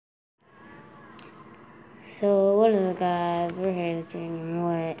So what is it, guys? We're here doing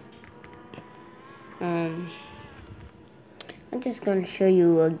what? I'm just gonna show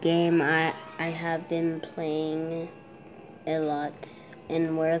you a game I have been playing a lot.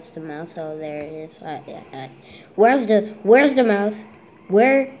 And where's the mouse? Oh, there it is. Where's the mouse?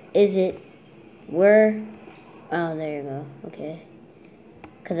 Where is it? Where? Oh, there you go. Okay.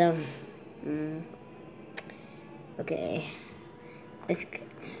 Cause okay. Let's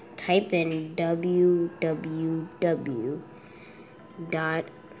type in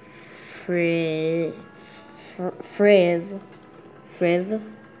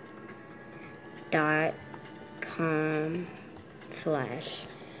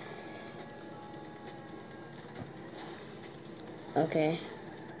okay.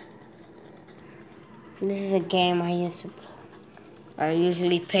 This is a game I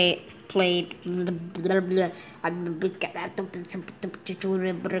usually played. I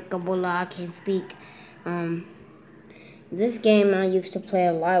can't speak. This game I used to play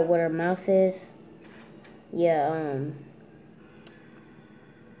a lot where a mouse is. Yeah,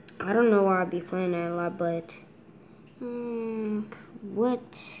 I don't know why I'd be playing that a lot, but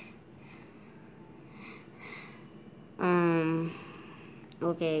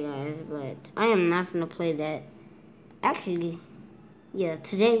okay guys, but I am not gonna play that. Actually, yeah,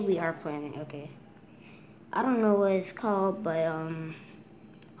 today we are playing it, okay. I don't know what it's called, but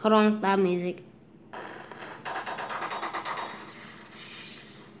hold on, loud music.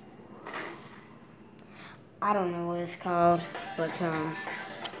 I don't know what it's called, but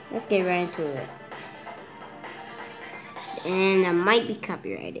let's get right into it. And that might be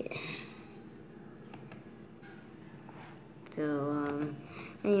copyrighted. So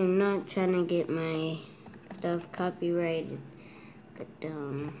I am not trying to get my stuff copyrighted, but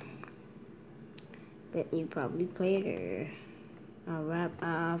you probably played her. I'll rap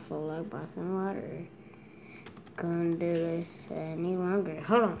off like boxing water. Couldn't do this any longer.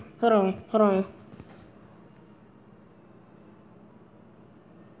 Hold on.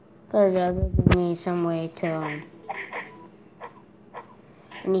 Cause I need some way to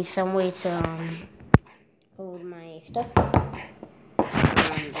hold my stuff.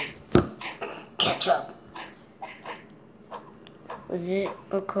 Catch up. Was it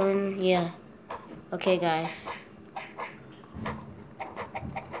recording? Yeah. Okay, guys.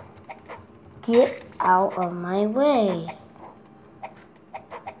 Get out of my way.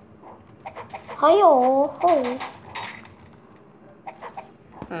 Hi-yo, ho.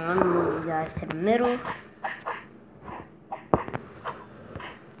 I'm gonna move you guys to the middle.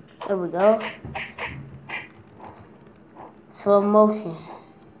 There we go. Slow motion.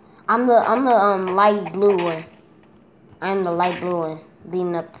 I'm the light blue one. I'm the light blue one,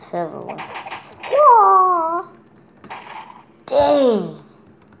 beating up the silver one. Whoa!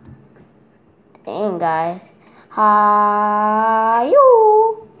 Dang, guys.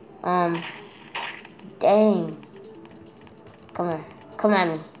 Hi-yo. Dang. Come at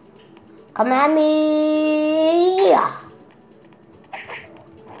me.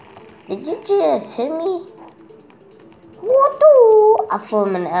 Did you just hit me? What the? I flew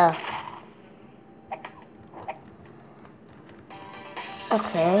him in the air.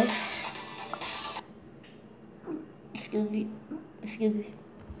 Okay. Excuse me.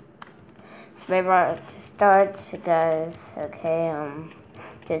 Spray bar to start, guys. Okay,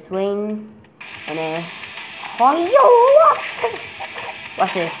 just wing, and then, watch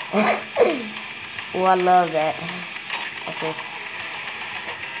this. Oh, I love that. Watch this.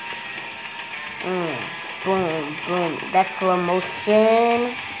 Boom. That's slow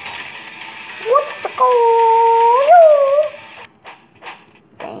motion. What the go?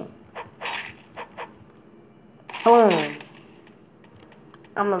 Dang. Boom.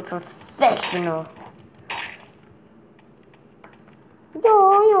 I'm a professional.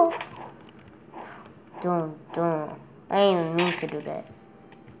 Yo. Don't. I ain't even mean to do that.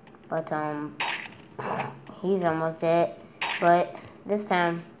 But he's almost dead. But this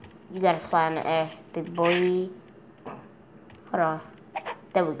time you gotta fly in the air, big boy. Hold on.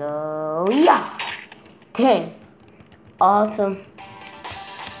 There we go. Yeah. 10. Awesome.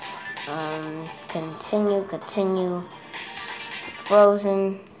 Continue.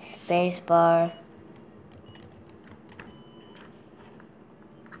 Frozen. Spacebar.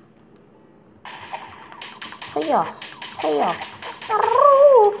 Hey y'all.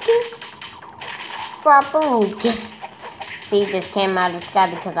 Rookie. See, he just came out of the sky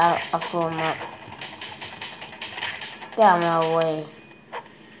because I flew him up. Get out of my way.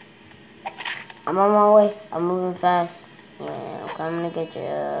 I'm on my way. I'm moving fast. Yeah, I'm coming to get you.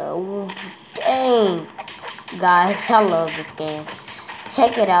 Ooh, dang. Guys, I love this game.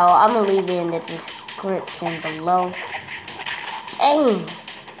 Check it out. I'm going to leave it in the description below. Dang!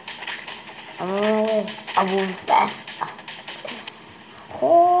 I'm on my way. I move fast.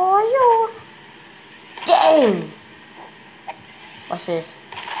 Oh, yo! Dang! What's this?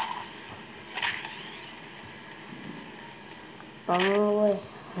 I'm on my way.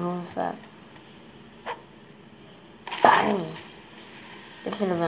 I'm moving fast. Bang! This should have been